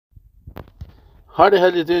How the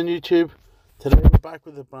hell you doing, YouTube? Today we're back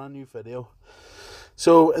with a brand new video.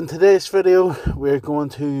 So in today's video we're going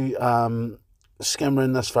to skim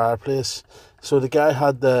around this fireplace. So the guy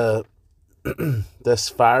had the this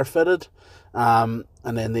fire fitted, and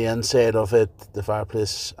then the inside of it, the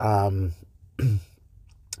fireplace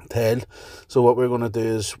tiled. So what we're going to do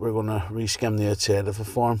is we're going to reskim the outside of the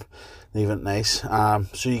form, leave it nice.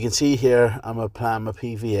 So you can see here I'm applying my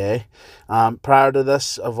PVA. Prior to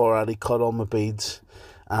this I've already cut all my beads.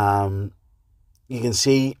 You can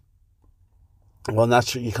see, well,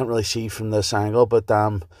 that's what you can't really see from this angle, but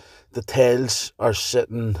the tails are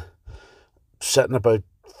sitting about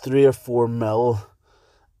 3 or 4 mil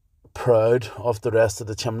proud of the rest of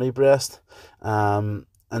the chimney breast.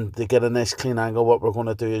 And to get a nice clean angle, what we're going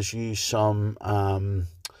to do is use some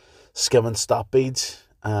skim and stop beads.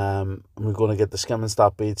 And we're going to get the skim and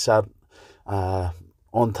stop beads set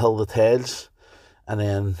until the tails, and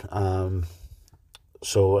then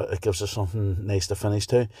so it gives us something nice to finish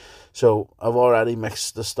to. So I've already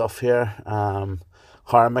mixed the stuff here. How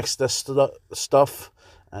I mixed this stuff,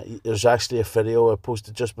 there's actually a video I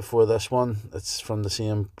posted just before this one. It's from the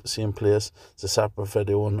same place. It's a separate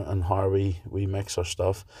video on how we mix our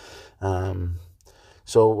stuff.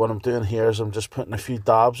 So what I'm doing here is I'm just putting a few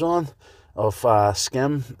dabs on of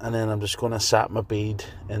skim, and then I'm just going to set my bead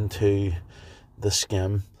into the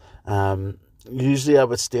skim. Usually I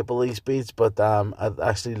would staple these beads, but I'd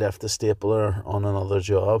actually left the stapler on another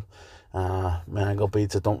job. My angle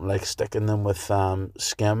beads, I don't like sticking them with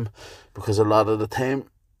skim, because a lot of the time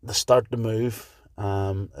they start to move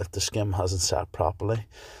if the skim hasn't set properly.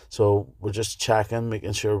 So we're just checking,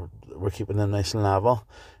 making sure we're keeping them nice and level.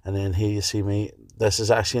 And then here you see me, this is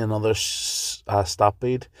actually another stop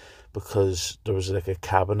bead, because there was like a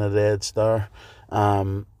cabinet edge there,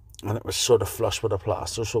 and it was sort of flush with the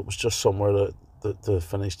plaster, so it was just somewhere to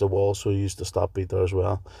finish the wall, so I used the stop bead there as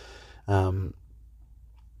well.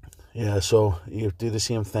 Yeah, so you do the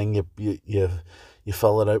same thing. You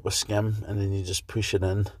fill it out with skim, and then you just push it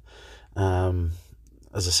in.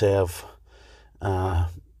 As I say, I'm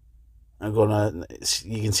gonna,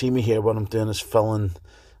 you can see me here. What I'm doing is filling,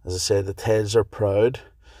 as I said, the tails are proud,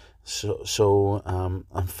 so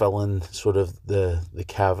I'm filling sort of the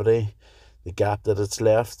cavity, the gap that it's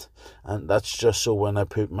left, and that's just so when I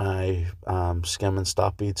put my skim and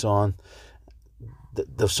stop beads on,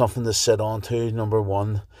 there's something to sit onto, number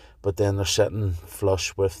one, but then they're sitting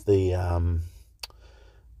flush with the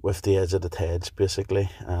edge of the tails, basically.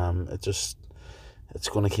 It's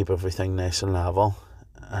going to keep everything nice and level.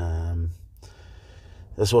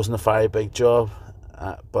 This wasn't a very big job,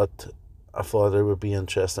 but I thought it would be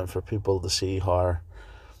interesting for people to see how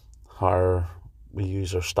we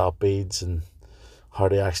use our stop beads and how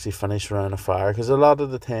they actually finish around a fire, because a lot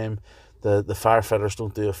of the time the firefitters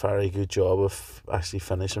don't do a very good job of actually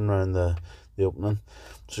finishing around the opening.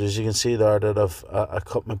 So as you can see there, that I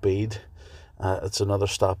cut my bead. It's another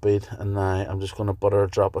stop bead, and now I'm just going to butter a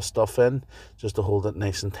drop of stuff in just to hold it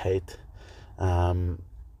nice and tight,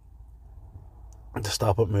 to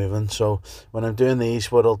stop it moving. So when I'm doing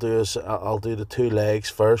these, what I'll do is I'll do the 2 legs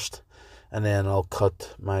first, and then I'll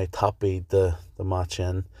cut my top bead to match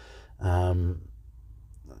in. You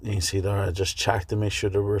can see there, I just checked to make sure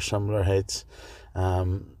there were similar heights.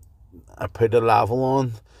 I put a level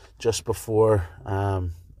on just before I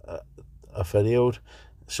videoed,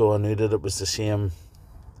 so I knew that it was the same,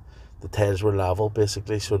 the tails were level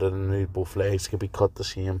basically, so that I knew both legs could be cut the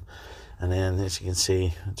same. And then as you can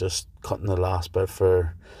see, just cutting the last bit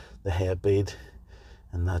for the head bead,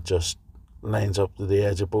 and that just lines up to the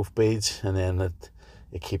edge of both beads, and then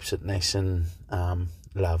it keeps it nice and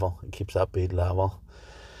level. It keeps that bead level.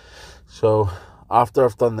 So after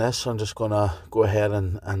I've done this, I'm just gonna go ahead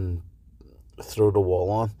and throw the wall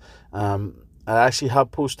on. I actually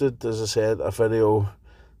have posted, as I said, a video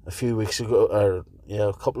a few weeks ago, or yeah,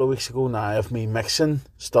 a couple of weeks ago now, of me mixing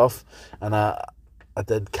stuff, and I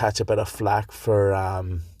did catch a bit of flack for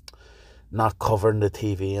not covering the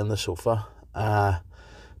TV and the sofa.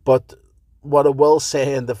 But what I will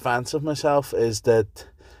say in defense of myself is that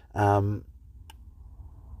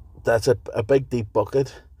that's a big deep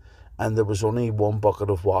bucket, and there was only 1 bucket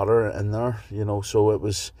of water in there, you know, so it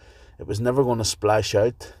was never going to splash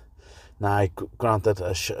out. Now, granted,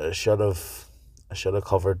 I should have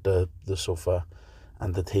covered the sofa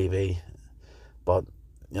and the TV, but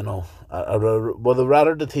you know, I would have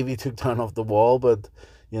rather the TV took down off the wall, but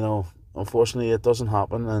you know, unfortunately, it doesn't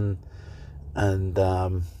happen, and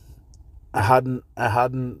I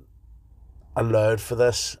hadn't allowed for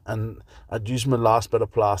this, and I'd used my last bit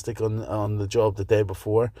of plastic on the job the day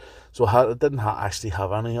before, so I didn't actually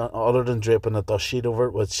have any other than draping a dust sheet over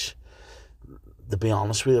it, which to be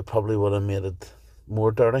honest with you, it probably would have made it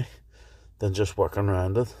more dirty than just working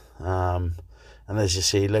around it. And as you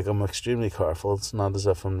see, like, I'm extremely careful. It's not as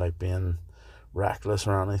if I'm like being reckless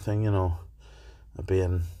or anything, you know. I'm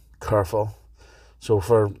being careful. So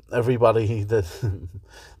for everybody that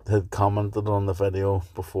that commented on the video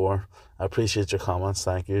before, I appreciate your comments.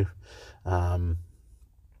 Thank you.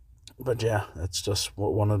 But yeah, it's just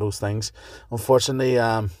one of those things. Unfortunately,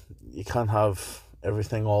 you can't have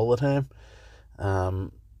everything all the time.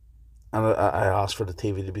 And I asked for the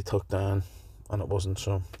TV to be took down, and it wasn't,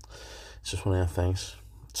 so it's just one of the things.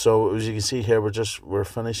 So as you can see here, we're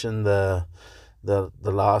finishing the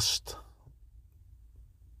last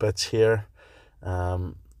bits here.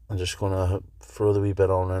 I'm just gonna throw the wee bit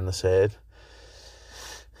on around the side,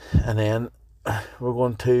 and then we're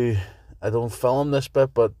going to, I don't film this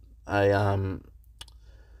bit, but there's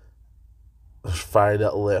very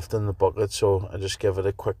little left in the bucket, so I just give it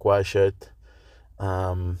a quick wash out,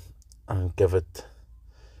 and give it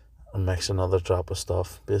and mix another drop of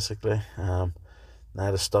stuff, basically. Now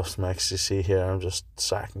the stuff's mixed, you see here, I'm just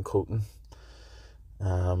sacking coating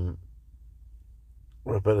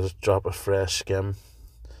with a bit of a drop of fresh skim,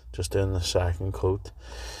 just doing the sacking coat.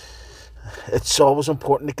 It's always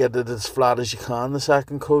important to get it as flat as you can, the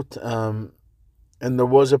sacking coat. And there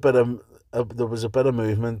was a bit of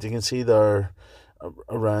movement. You can see there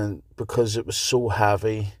around, because it was so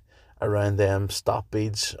heavy around them stop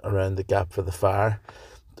beads around the gap for the fire.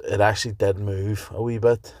 It actually did move a wee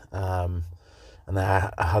bit, and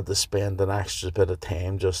I had to spend an extra bit of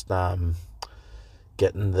time just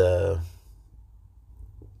getting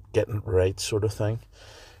it right, sort of thing.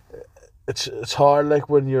 It's hard, like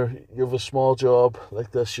when you have a small job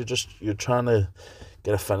like this. You're trying to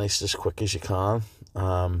get it finished as quick as you can,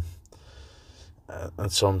 and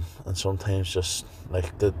sometimes just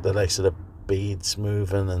like the likes of the beads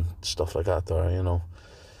moving and stuff like that there, you know.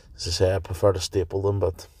 As I say, I prefer to staple them,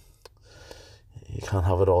 but you can't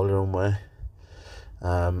have it all your own way.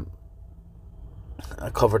 I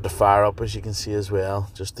covered the fire up, as you can see, as well,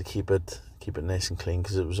 just to keep it nice and clean,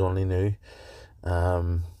 because it was only new.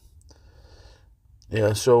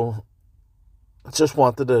 Yeah, so I just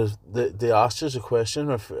wanted to ask you a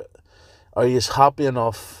question. Are you happy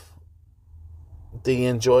enough? Do you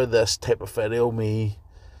enjoy this type of video, me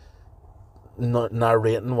not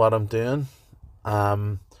narrating what I'm doing?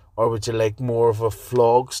 Or would you like more of a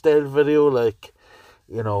vlog style video? Like,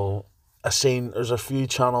 you know, there's a few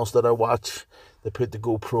channels that I watch, they put the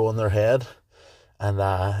GoPro on their head, and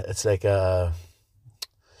it's like a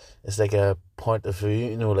point of view,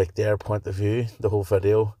 you know, like their point of view, the whole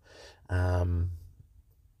video. And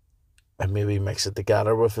maybe mix it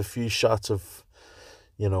together with a few shots of,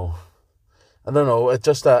 you know, I don't know, it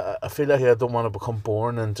just, I feel like I don't want to become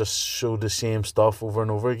boring and just show the same stuff over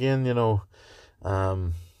and over again, you know,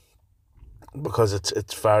 because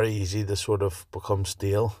it's very easy to sort of become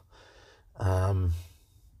stale.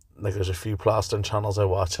 Like there's a few plastering channels I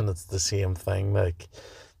watch, and it's the same thing, like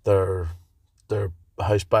they're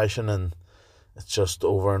house bashing, and it's just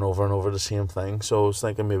over and over and over the same thing. So I was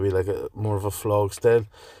thinking maybe like more of a vlog style.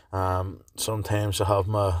 Sometimes I have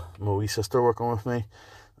my wee sister working with me.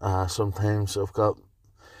 Sometimes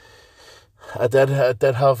I did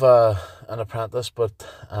have an apprentice, but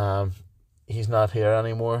he's not here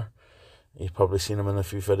anymore. You've probably seen him in a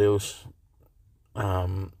few videos.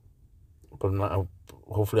 But now,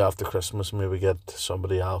 hopefully after Christmas, maybe get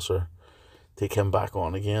somebody else or take him back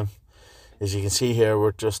on again. As you can see here,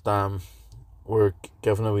 we're just we're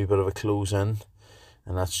giving a wee bit of a close in,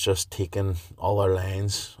 and that's just taking all our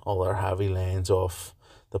heavy lines off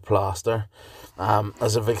the plaster.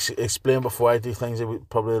 As I've explained before, I do things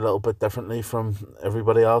probably a little bit differently from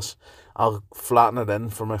everybody else. I'll flatten it in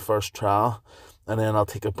for my first trial, and then I'll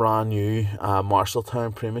take a brand new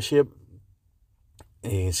Marshalltown Prima Shape.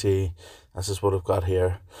 And you can see this is what I've got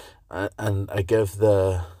here, and I give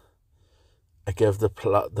the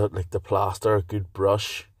plaster a good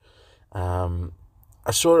brush.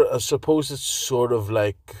 I suppose it's sort of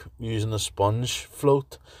like using a sponge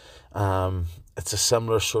float. It's a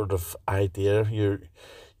similar sort of idea. You're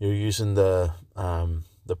using the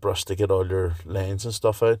brush to get all your lines and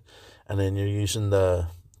stuff out, and then you're using the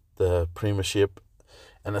Prima Shape,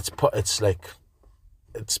 and it's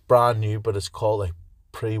brand new, but it's called like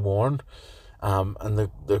pre-worn. And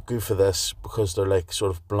they're good for this because they're like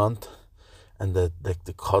sort of blunt, and they're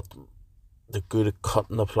good at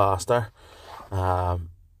cutting the plaster. That's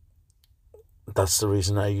the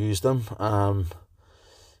reason I use them.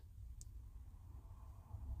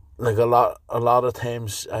 Like a lot of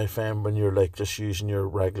times I find when you're like just using your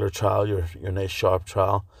regular trowel, your nice sharp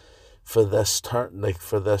trowel, for this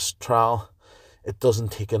trowel, it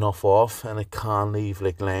doesn't take enough off, and it can leave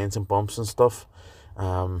like lines and bumps and stuff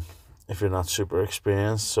if you're not super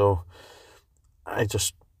experienced. So I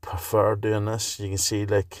just prefer doing this. You can see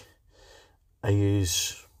like I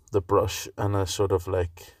use the brush and I sort of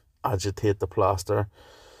like agitate the plaster.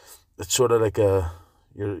 It's sort of like you're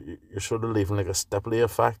sort of leaving like a stipply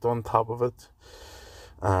effect on top of it.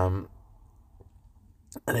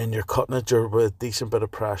 And then you're cutting it with a decent bit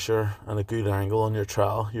of pressure and a good angle on your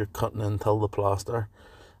trowel. You're cutting into the plaster,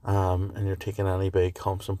 and you're taking any big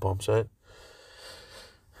humps and bumps out.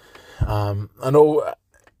 I know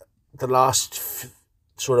the last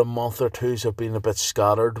sort of month or two have been a bit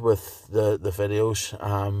scattered with the videos.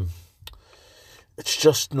 It's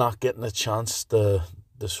just not getting a chance to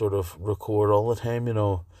sort of record all the time, you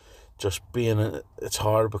know. Just it's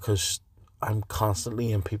hard because I'm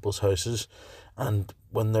constantly in people's houses, and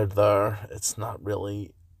when they're there, it's not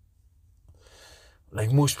really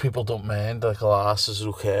like, most people don't mind. Like, alas, is it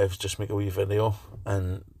okay if I just make a wee video?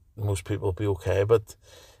 And most people will be okay, but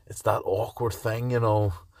it's that awkward thing, you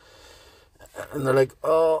know. And they're like,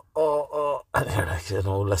 oh, and you're like, you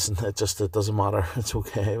know, listen, it doesn't matter, it's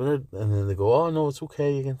okay. And then they go, oh no, it's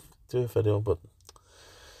okay, you can do a video, but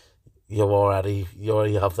you already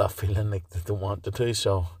have that feeling like they don't want to,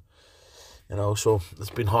 so, you know. So it's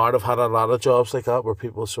been hard. I've had a lot of jobs like that where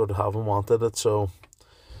people sort of haven't wanted it, so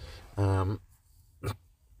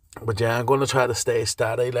but yeah, I'm going to try to stay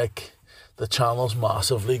steady. Like, the channel's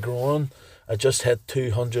massively growing. I just hit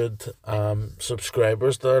 200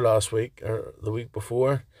 subscribers there last week, or the week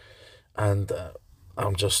before, and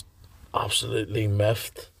I'm just absolutely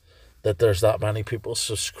miffed that there's that many people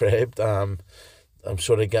subscribed. I'm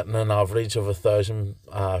sort of getting an average of 1,000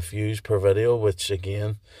 views per video, which,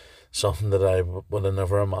 again, something that I would have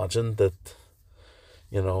never imagined that,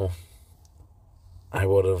 you know, I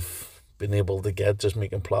would have been able to get just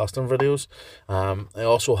making plastering videos. I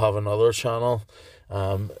also have another channel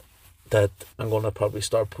that I'm going to probably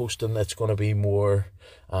start posting. That's going to be more,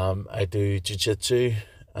 I do jiu-jitsu,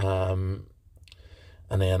 and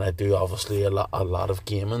then I do obviously a lot of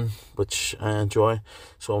gaming, which I enjoy.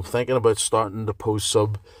 So I'm thinking about starting to post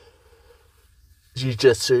some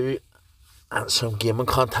jiu-jitsu and some gaming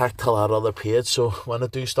content to that other page. So when I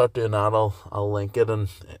do start doing that, I'll link it in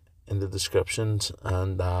the descriptions,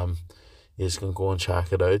 and you can go and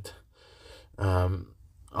check it out.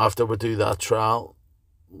 After we do that trial,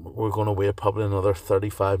 we're going to wait probably another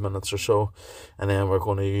 35 minutes or so, and then we're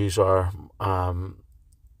going to use our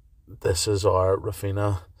this is our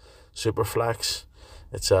Rafina Superflex.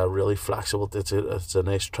 It's a really flexible, it's a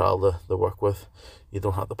nice trowel to work with. You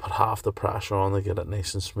don't have to put half the pressure on to get it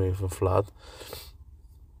nice and smooth and flat.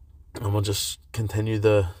 And we'll just continue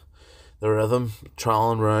the rhythm,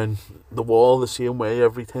 troweling around the wall the same way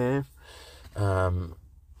every time.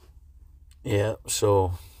 Yeah,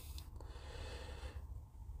 so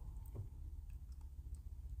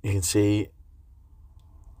you can see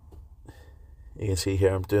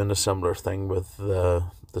here I'm doing a similar thing with the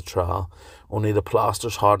trowel, only the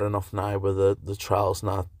plaster's hard enough now where the trowel's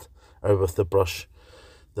not, or with the brush,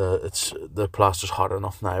 the plaster's hard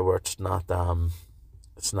enough now where it's not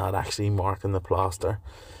actually marking the plaster.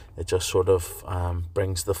 It just sort of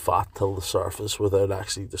brings the fat to the surface without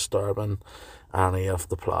actually disturbing any of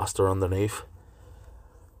the plaster underneath.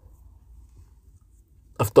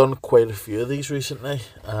 I've done quite a few of these recently.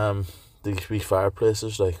 These wee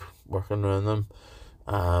fireplaces, like working around them.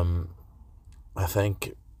 I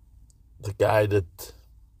think the guy that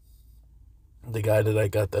I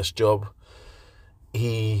got this job,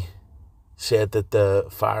 he said that the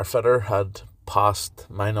firefitter had passed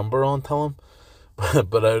my number on to him,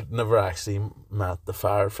 but I'd never actually met the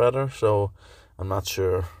firefitter, so I'm not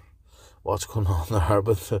sure what's going on there,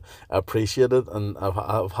 but I appreciate it. And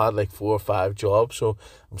I've had like 4 or 5 jobs, so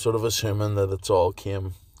I'm sort of assuming that it's all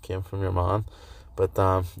came from your man. But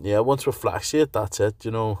yeah, once we flaxiate, that's it,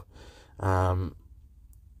 you know.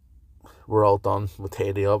 We're all done. We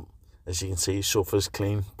tidy up. As you can see, sofa's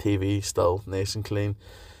clean, TV still nice and clean,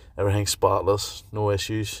 everything's spotless, no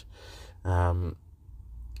issues.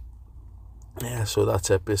 Yeah, so that's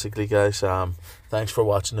it basically, guys. Thanks for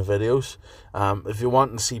watching the videos. If you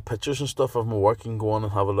want to see pictures and stuff of my work, you can go on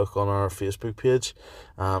and have a look on our Facebook page,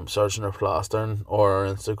 Surgeon or Plastering, or our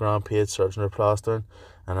Instagram page, Surgeon or Plastering,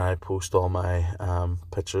 and I post all my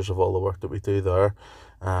pictures of all the work that we do there.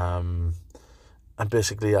 And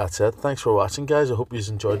basically that's it. Thanks for watching, guys. I hope you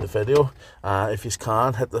enjoyed the video. If you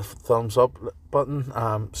can, hit the thumbs up button,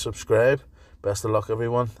 subscribe. Best of luck,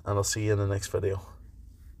 everyone, and I'll see you in the next video.